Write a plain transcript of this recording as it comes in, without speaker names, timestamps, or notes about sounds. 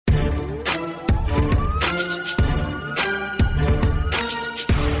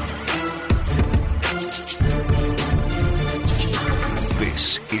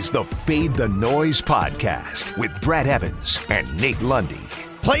the Fade the Noise podcast with Brad Evans and Nate Lundy.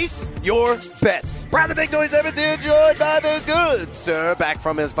 Place your bets. Brad the Big Noise Evans here, joined by the good sir, back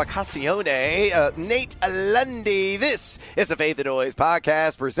from his vacazione, Nate Lundy. This is the Fade the Noise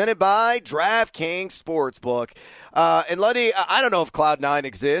podcast presented by DraftKings Sportsbook. And Lundy, I don't know if Cloud9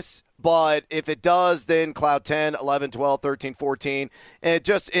 exists, but if it does, then Cloud 10, 11, 12, 13, 14, and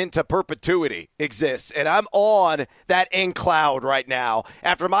just into perpetuity exists. And I'm on that in cloud right now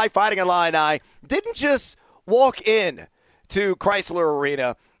after my Fighting Illini didn't just walk in to Chrysler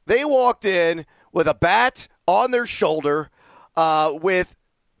Arena. They walked in with a bat on their shoulder, with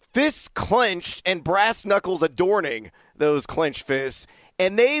fists clenched and brass knuckles adorning those clenched fists,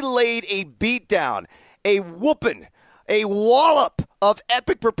 and they laid a beatdown, a whooping, a wallop of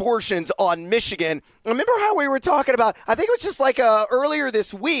epic proportions on Michigan. Remember how we were talking about, I think it was just like earlier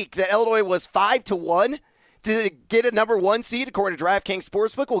this week that Illinois was 5-1 to get a number one seed according to DraftKings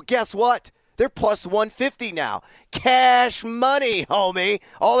Sportsbook? Well, guess what? They're plus 150 now. Cash money, homie.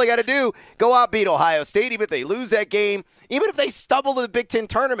 All they got to do, go out, beat Ohio State. Even if they lose that game, even if they stumble to the Big Ten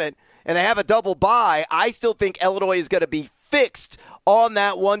tournament and they have a double bye, I still think Illinois is going to be fixed on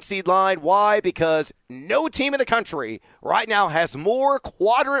that one seed line. Why? Because no team in the country right now has more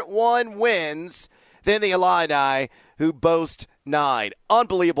quadrant one wins than the Illini, who boast 9.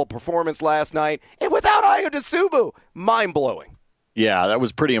 Unbelievable performance last night. And without Ayo Dosunmu, mind-blowing. Yeah, that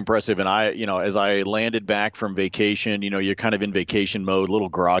was pretty impressive. And as I landed back from vacation, you're kind of in vacation mode, a little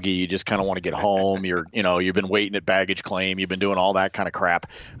groggy. You just kind of want to get home. You've been waiting at baggage claim. You've been doing all that kind of crap.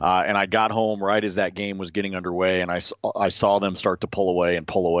 And I got home right as that game was getting underway, and I saw them start to pull away and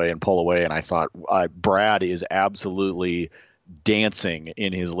pull away and pull away. And I thought, Brad is absolutely dancing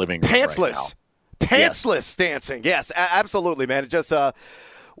in his living room Pantsless. Right now. Pantsless yes. Dancing. Yes, absolutely, man. It just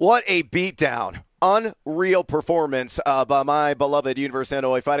what a beatdown. Unreal performance by my beloved University of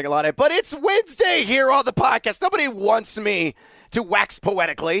Illinois Fighting Illini. But it's Wednesday here on the podcast. Nobody wants me to wax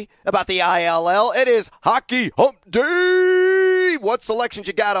poetically about the ILL. It is Hockey Hump Day. What selections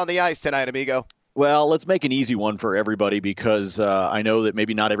you got on the ice tonight, amigo? Well, let's make an easy one for everybody because I know that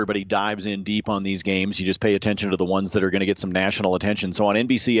maybe not everybody dives in deep on these games. You just pay attention to the ones that are going to get some national attention. So on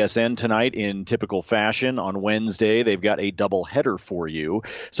NBCSN tonight, in typical fashion, on Wednesday, they've got a doubleheader for you.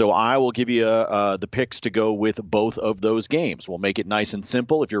 So I will give you the picks to go with both of those games. We'll make it nice and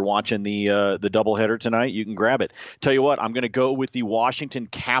simple. If you're watching the doubleheader tonight, you can grab it. Tell you what, I'm going to go with the Washington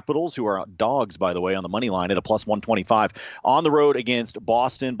Capitals, who are dogs, by the way, on the money line at a plus 125 on the road against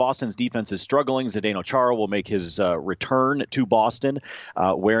Boston. Boston's defense is struggling. Zdeno Chara will make his return to Boston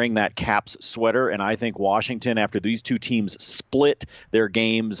wearing that Caps sweater. And I think Washington, after these two teams split their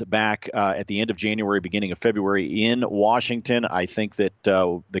games back at the end of January, beginning of February in Washington, I think that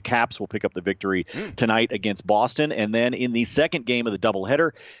the Caps will pick up the victory tonight against Boston. And then in the second game of the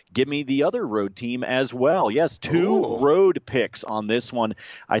doubleheader, give me the other road team as well. Yes, two road picks on this one.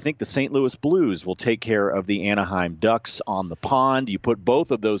 I think the St. Louis Blues will take care of the Anaheim Ducks on the pond. You put both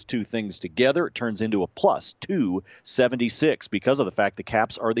of those two things together, it turns into a plus 276 because of the fact the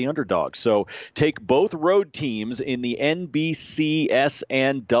Caps are the underdog. So take both road teams in the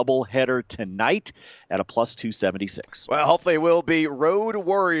NBCSN doubleheader tonight at a plus 276. Well, hopefully we'll be road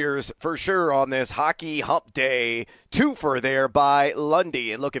warriors for sure on this Hockey Hump Day twofer there by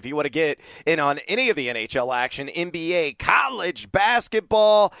Lundy. And look, if you want to get in on any of the NHL action, NBA, college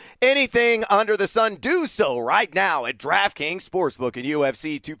basketball, anything under the sun, do so right now at DraftKings Sportsbook. And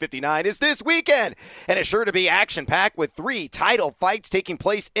UFC 259 is this weekend, and it's sure to be action-packed with 3 title fights taking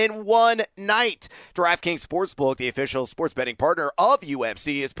place in one night. DraftKings Sportsbook, the official sports betting partner of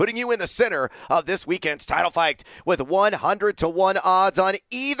UFC, is putting you in the center of this weekend's title fight with 100-1 odds on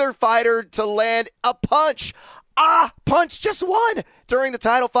either fighter to land a punch. Punch just one during the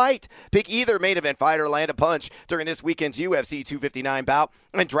title fight. Pick either main event fighter, land a punch during this weekend's UFC 259 bout,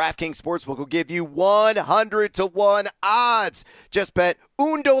 and DraftKings Sportsbook will give you 100-1 odds. Just bet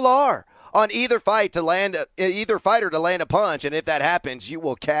 $1 on either fighter to land a punch, and if that happens, you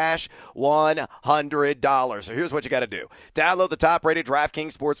will cash $100. So here's what you got to do: download the top-rated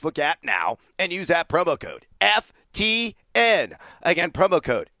DraftKings Sportsbook app now and use that promo code FTN. Again, promo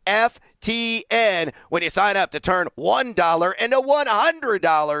code FTN when you sign up to turn $1 into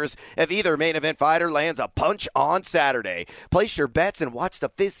 $100 if either main event fighter lands a punch on Saturday. Place your bets and watch the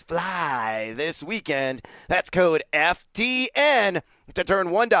fist fly this weekend. That's code FTN to turn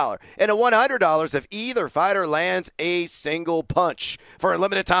 $1 into $100 if either fighter lands a single punch for a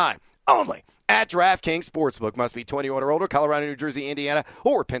limited time. Only at DraftKings Sportsbook. Must be 21 or older, Colorado, New Jersey, Indiana,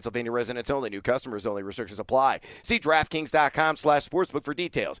 or Pennsylvania residents only. New customers only. Restrictions apply. See DraftKings.com/sportsbook for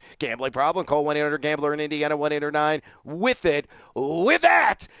details. Gambling problem? Call 1-800-GAMBLER in Indiana, 1-800-9-WITH-IT. With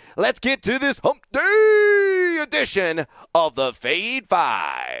that, let's get to this hump day edition of the Fade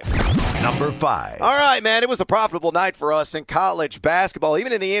 5. Number 5. All right, man, it was a profitable night for us in college basketball,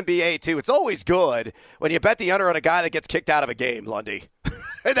 even in the NBA, too. It's always good when you bet the under on a guy that gets kicked out of a game, Lundy.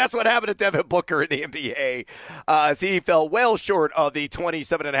 And that's what happened to Devin Booker in the NBA, as he fell well short of the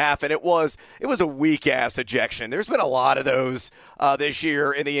 27.5, and it was a weak-ass ejection. There's been a lot of those this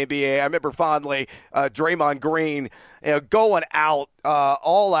year in the NBA. I remember fondly Draymond Green going out,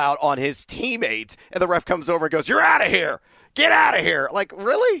 all out on his teammate, and the ref comes over and goes, "You're out of here. Get out of here." Like,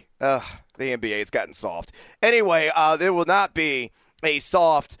 really? The NBA's gotten soft. Anyway, there will not be a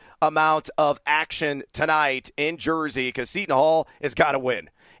soft amount of action tonight in Jersey because Seton Hall has got to win.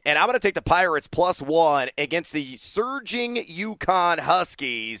 And I'm going to take the Pirates +1 against the surging UConn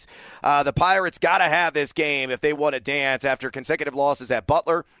Huskies. The Pirates got to have this game if they want to dance after consecutive losses at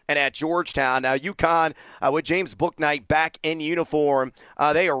Butler and at Georgetown. Now, UConn, with James Bouknight back in uniform,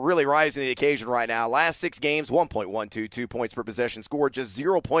 they are really rising to the occasion right now. Last 6 games, 1.122 points per possession scored, just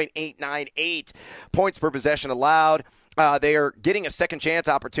 0.898 points per possession allowed. They are getting a second chance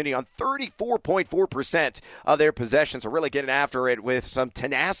opportunity on 34.4% of their possessions. So really getting after it with some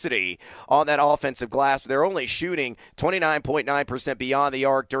tenacity on that offensive glass. They're only shooting 29.9% beyond the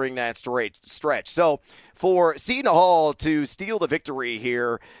arc during that stretch. So for Seton Hall to steal the victory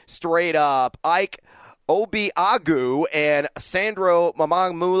here straight up, Ike Obiagu and Sandro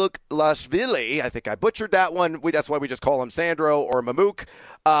Mamamuluk-Lashvili. I think I butchered that one. That's why we just call him Sandro or Mamuk.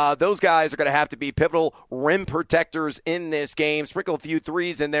 Those guys are going to have to be pivotal rim protectors in this game. Sprinkle a few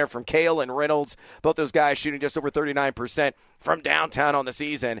threes in there from Cale and Reynolds. Both those guys shooting just over 39% from downtown on the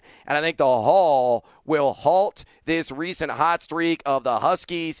season. And I think the Hall will halt this recent hot streak of the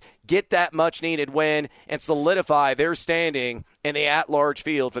Huskies, get that much-needed win, and solidify their standing in the at-large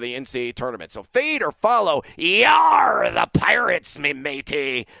field for the NCAA tournament. So fade or follow, yar the Pirates, me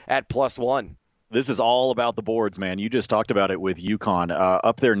matey, at +1. This is all about the boards, man. You just talked about it with UConn.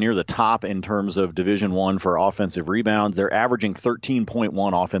 Up there near the top in terms of Division I for offensive rebounds. They're averaging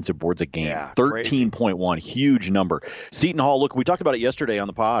 13.1 offensive boards a game. Yeah, 13.1, huge number. Seton Hall, look, we talked about it yesterday on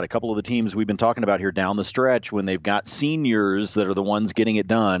the pod. A couple of the teams we've been talking about here down the stretch when they've got seniors that are the ones getting it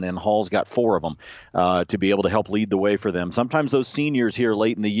done, and Hall's got 4 of them to be able to help lead the way for them. Sometimes those seniors here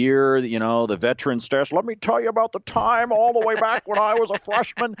late in the year, the veteran stash, let me tell you about the time all the way back when I was a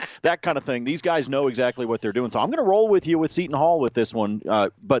freshman, that kind of thing. These guys know exactly what they're doing. So I'm going to roll with you with Seton Hall with this one,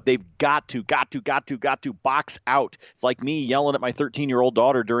 but they've got to box out. It's like me yelling at my 13-year-old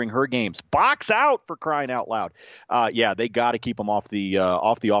daughter during her games. Box out, for crying out loud. They got to keep them off the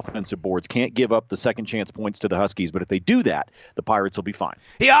offensive boards. Can't give up the second chance points to the Huskies, but if they do that, the Pirates will be fine.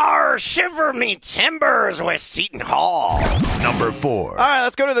 Yar, shiver me timbers with Seton Hall. Number 4. All right,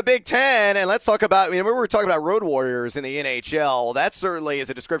 let's go to the Big Ten, and let's talk about, we were talking about Road Warriors in the NHL. That certainly is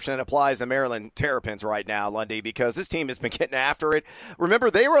a description that applies to Maryland Terrapins right now, Lundy, because this team has been getting after it.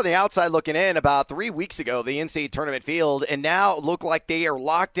 Remember, they were on the outside looking in about 3 weeks ago, the NCAA tournament field, and now look like they are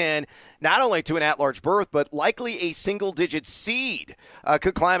locked in not only to an at-large berth, but likely a single-digit seed.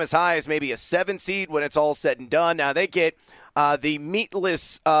 Could climb as high as maybe a 7 seed when it's all said and done. Now, they get the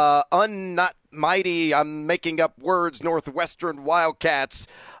meatless, not mighty, I'm making up words, Northwestern Wildcats,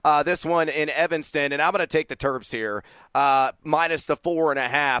 this one in Evanston, and I'm going to take the Terps here, minus the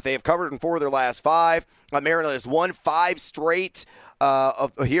 4.5. They have covered in 4 of their last 5. Maryland has won 5 straight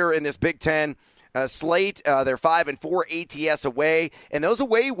here in this Big Ten slate. They're 5-4 ATS away, and those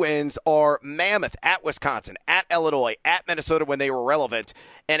away wins are mammoth at Wisconsin, at Illinois, at Minnesota when they were relevant,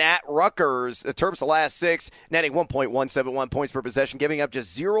 and at Rutgers. The Terps the last 6, netting 1.171 points per possession, giving up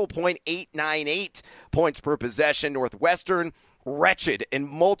just 0.898 points per possession. Northwestern, wretched in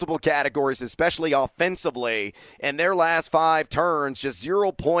multiple categories, especially offensively. In their last 5 turns, just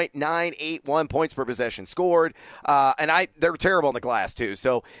 0.981 points per possession scored. They're terrible on the glass, too.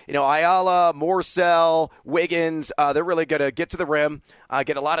 So, Ayala, Morsell, Wiggins, they're really going to get to the rim,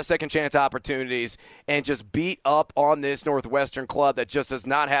 get a lot of second chance opportunities, and just beat up on this Northwestern club that just does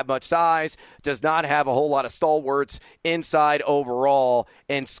not have much size, does not have a whole lot of stalwarts inside overall,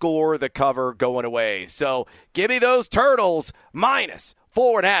 and score the cover going away. So give me those Turtles minus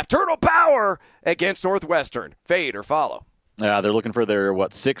 4.5. Turtle power against Northwestern. Fade or follow. They're looking for their,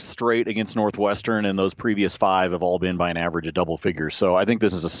 sixth straight against Northwestern, and those previous 5 have all been by an average of double figures. So I think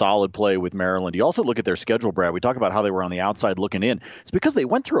this is a solid play with Maryland. You also look at their schedule, Brad. We talk about how they were on the outside looking in. It's because they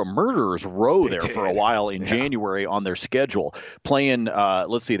went through a murderer's row there for a while in January on their schedule. Playing, they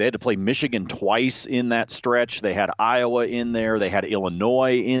had to play Michigan twice in that stretch. They had Iowa in there. They had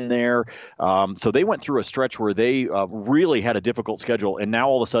Illinois in there. So they went through a stretch where they really had a difficult schedule, and now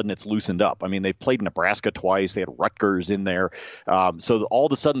all of a sudden it's loosened up. I mean, they've played Nebraska twice. They had Rutgers in there. So all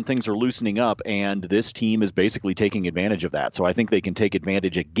of a sudden things are loosening up, and this team is basically taking advantage of that. So I think they can take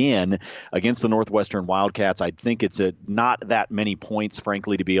advantage again against the Northwestern Wildcats. I think it's not that many points,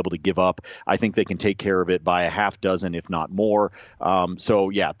 frankly, to be able to give up. I think they can take care of it by a half dozen, if not more.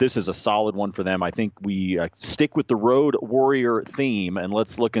 This is a solid one for them. I think we stick with the Road Warrior theme, and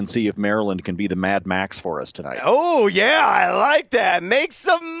let's look and see if Maryland can be the Mad Max for us tonight. Oh, yeah, I like that. Make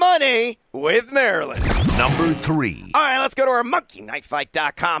some money with Maryland. Number 3. All right, let's go to our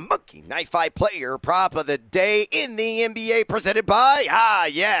MonkeyKnifeFight.com Monkey Knife Fight player prop of the day in the NBA, presented by,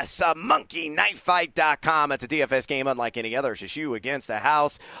 MonkeyKnifeFight.com. It's a DFS game unlike any other. It's just you against the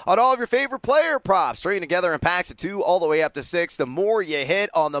house on all of your favorite player props, stringing together in packs of 2 all the way up to 6. The more you hit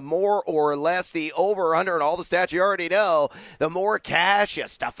on the more or less the over or under and all the stats you already know, the more cash you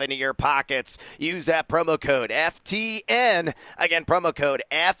stuff into your pockets. Use that promo code FTN. Again, promo code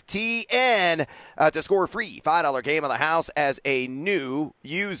FTN to score a free $5 game on the house as a new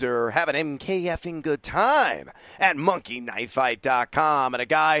user. Have an MKFing good time at MonkeyKnifeFight.com. And a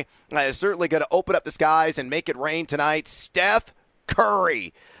guy that is certainly going to open up the skies and make it rain tonight, Steph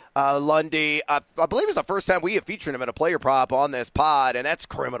Curry. Lundy, I believe it's the first time we have featured him in a player prop on this pod, and that's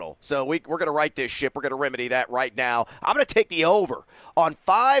criminal. So we're going to right this ship. We're going to remedy that right now. I'm going to take the over on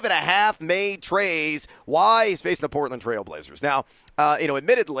 5.5 made trays. Why? He's facing the Portland Trail Blazers. Now,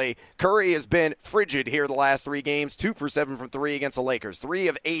 admittedly, Curry has been frigid here the last 3 games, 2 for 7 from 3 against the Lakers, 3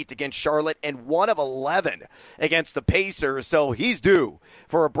 of 8 against Charlotte, and 1 of 11 against the Pacers. So he's due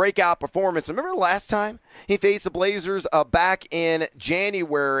for a breakout performance. Remember the last time he faced the Blazers back in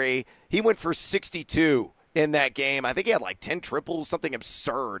January? He went for 62 in that game. I think he had like 10 triples, something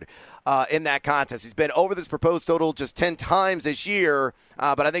absurd in that contest. He's been over this proposed total just 10 times this year,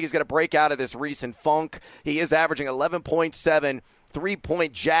 but I think he's going to break out of this recent funk. He is averaging 11.7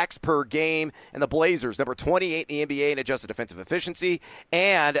 3-point jacks per game, and the Blazers, number 28 in the NBA in adjusted defensive efficiency,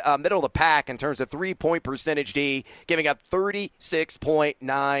 and middle of the pack in terms of 3-point percentage D, giving up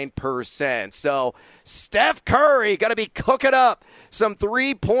 36.9%. So Steph Curry going to be cooking up some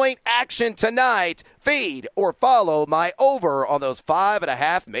 3-point action tonight. Feed or follow my over on those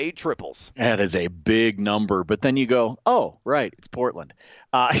 5.5 made triples. That is a big number, but then you go, oh, right, it's Portland.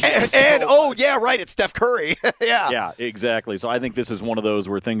 It's Steph Curry. Yeah, exactly. So I think this is one of those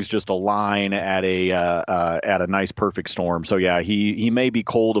where things just align at a nice perfect storm. So yeah, he may be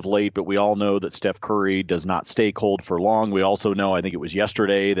cold of late, but we all know that Steph Curry does not stay cold for long. We also know, I think it was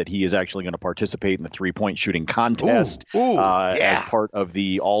yesterday, that he is actually going to participate in the 3-point shooting contest as part of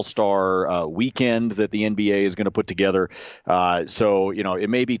the All-Star weekend that the NBA is going to put together. So it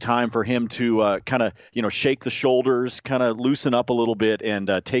may be time for him to kind of shake the shoulders, kind of loosen up a little bit, and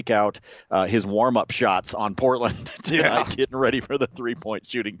take out his warm-up shots on Portland tonight, getting ready for the 3-point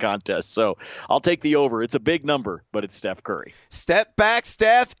shooting contest. So I'll take the over. It's a big number, but it's Steph Curry. Step back,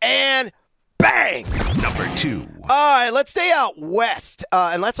 Steph, and bang! Number 2. All right, let's stay out west,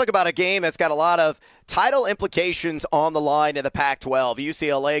 and let's talk about a game that's got a lot of title implications on the line in the Pac-12.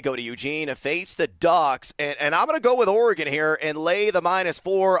 UCLA go to Eugene to face the Ducks, and I'm going to go with Oregon here and lay the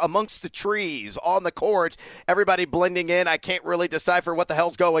 -4 amongst the trees on the court. Everybody blending in. I can't really decipher what the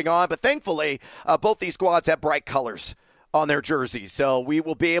hell's going on, but thankfully, both these squads have bright colors on their jerseys, so we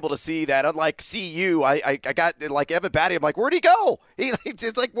will be able to see that. Unlike CU, I got like Evan Batty. I'm like, where'd he go?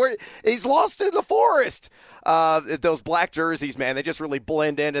 It's like he's lost in the forest. Those black jerseys, man, they just really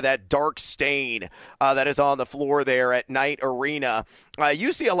blend into that dark stain that is on the floor there at Knight Arena.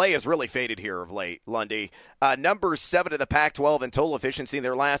 UCLA has really faded here of late, Lundy. Number 7 in the Pac-12 in total efficiency in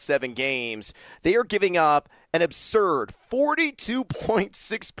their last 7 games. They are giving up an absurd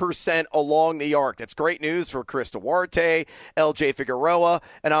 42.6% along the arc. That's great news for Chris Duarte, LJ Figueroa,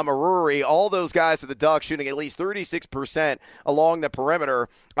 and Amaruri. All those guys at the Ducks shooting at least 36% along the perimeter.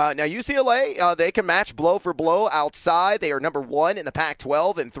 Now, UCLA, they can match blow for blow outside. They are number 1 in the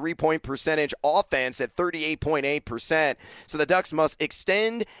Pac-12 in 3-point percentage offense at 38.8%. So the Ducks must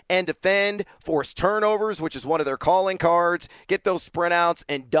extend and defend, force turnovers, which is one of their calling cards, get those sprint outs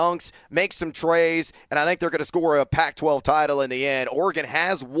and dunks, make some trays, and I think they're going to score a Pac-12 title in the end. Oregon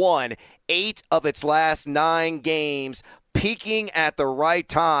has won 8 of its last 9 games peaking at the right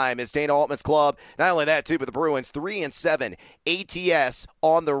time is Dana Altman's club. Not only that, too, but the Bruins 3-7 ATS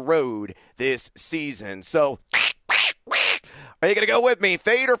on the road this season. So, are you going to go with me?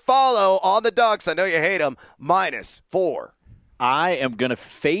 Fade or follow on the Ducks? I know you hate them. -4. I am going to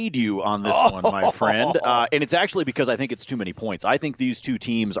fade you on this one, my friend. And it's actually because I think it's too many points. I think these two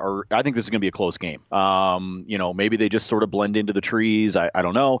teams I think this is going to be a close game. Maybe they just sort of blend into the trees. I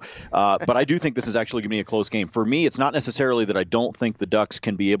don't know. But I do think this is actually going to be a close game. For me, it's not necessarily that I don't think the Ducks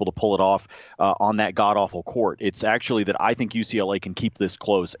can be able to pull it off on that god-awful court. It's actually that I think UCLA can keep this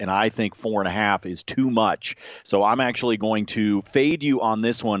close, and I think 4.5 is too much. So I'm actually going to fade you on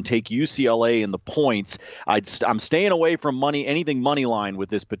this one, take UCLA in the points. I'm staying away from anything money line with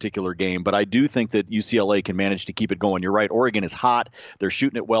this particular game, but I do think that UCLA can manage to keep it going. You're right. Oregon is hot. They're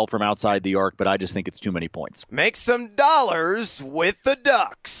shooting it well from outside the arc, but I just think it's too many points. Make some dollars with the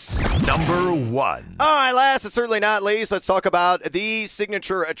Ducks. Number 1. All right, last but certainly not least, let's talk about the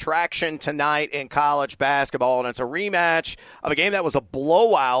signature attraction tonight in college basketball, and it's a rematch of a game that was a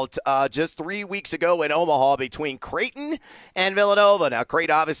blowout just 3 weeks ago in Omaha between Creighton and Villanova. Now,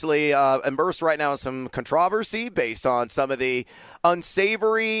 Creighton obviously immersed right now in some controversy based on some of the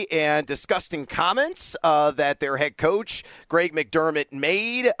unsavory and disgusting comments that their head coach, Greg McDermott,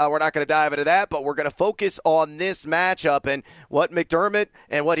 made. We're not going to dive into that, but we're going to focus on this matchup and what McDermott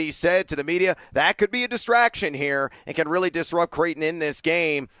and what he said to the media. That could be a distraction here and can really disrupt Creighton in this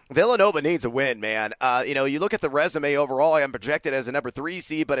game. Villanova needs a win, man. You look at the resume overall, I'm projected as a number 3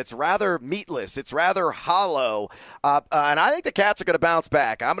 seed, but it's rather meatless. It's rather hollow. And I think the Cats are going to bounce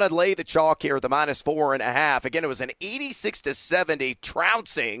back. I'm going to lay the chalk here at the -4.5. Again, it was an 86-70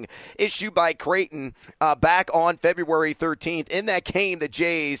 trouncing issued by Creighton back on February 13th. In that game, the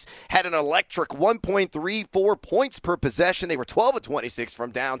Jays had an electric 1.34 points per possession. They were 12 of 26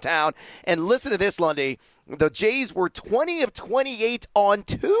 from downtown. And listen to this, Lundy. The Jays were 20 of 28 on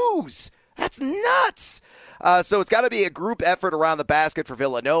twos. That's nuts. So it's got to be a group effort around the basket for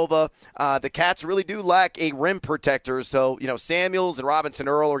Villanova. The Cats really do lack a rim protector. So, Samuels and Robinson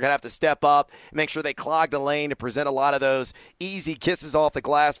Earl are going to have to step up and make sure they clog the lane to present a lot of those easy kisses off the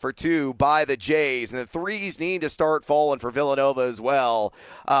glass for 2 by the Jays. And the threes need to start falling for Villanova as well.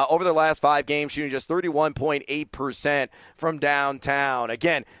 Over their last 5 games, shooting just 31.8% from downtown.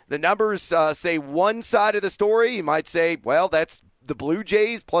 Again, the numbers say one side of the story. You might say, well, that's the Blue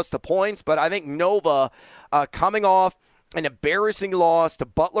Jays plus the points, but I think Nova coming off an embarrassing loss to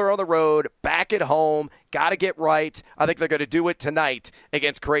Butler on the road, back at home, got to get right. I think they're going to do it tonight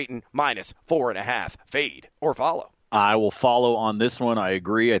against Creighton, -4.5. Fade or follow. I will follow on this one. I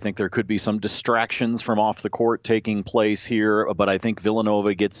agree. I think there could be some distractions from off the court taking place here, but I think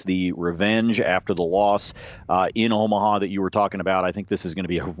Villanova gets the revenge after the loss in Omaha that you were talking about. I think this is going to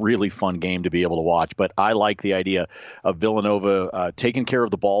be a really fun game to be able to watch, but I like the idea of Villanova taking care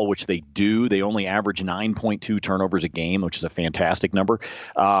of the ball, which they do. They only average 9.2 turnovers a game, which is a fantastic number.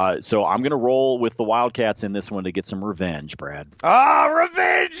 So I'm going to roll with the Wildcats in this one to get some revenge, Brad.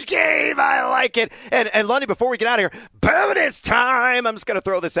 Revenge game. I like it. And Lundy, before we get out of here, bonus time. I'm just going to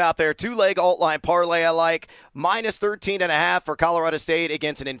throw this out there. 2-leg alt-line parlay I like. -13.5 for Colorado State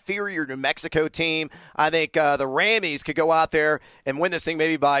against an inferior New Mexico team. I think the Rammies could go out there and win this thing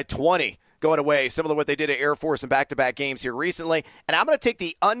maybe by 20 going away, similar to what they did at Air Force in back-to-back games here recently. And I'm going to take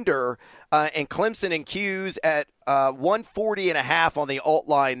the under in Clemson and Q's at 140.5 on the alt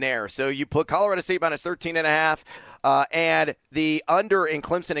line there. So you put Colorado State -13.5. And the under in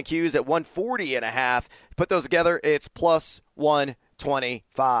Clemson and Q's at 140.5. Put those together, it's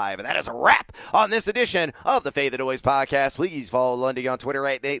 +125. And that is a wrap on this edition of the Fade the Noise podcast. Please follow Lundy on Twitter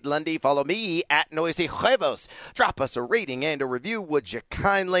at Nate Lundy. Follow me at Noisy Huevos. Drop us a rating and a review, would you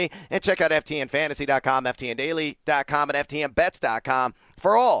kindly? And check out FTNFantasy.com, FTNDaily.com, and FTNBets.com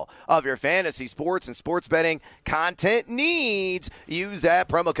for all of your fantasy sports and sports betting content needs. Use that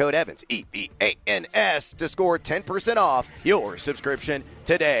promo code Evans, EVANS, to score 10% off your subscription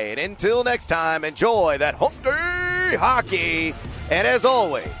today. And until next time, enjoy that hump day hockey. And as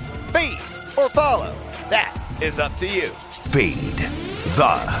always, fade or follow. That is up to you. Fade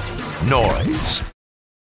the Noise.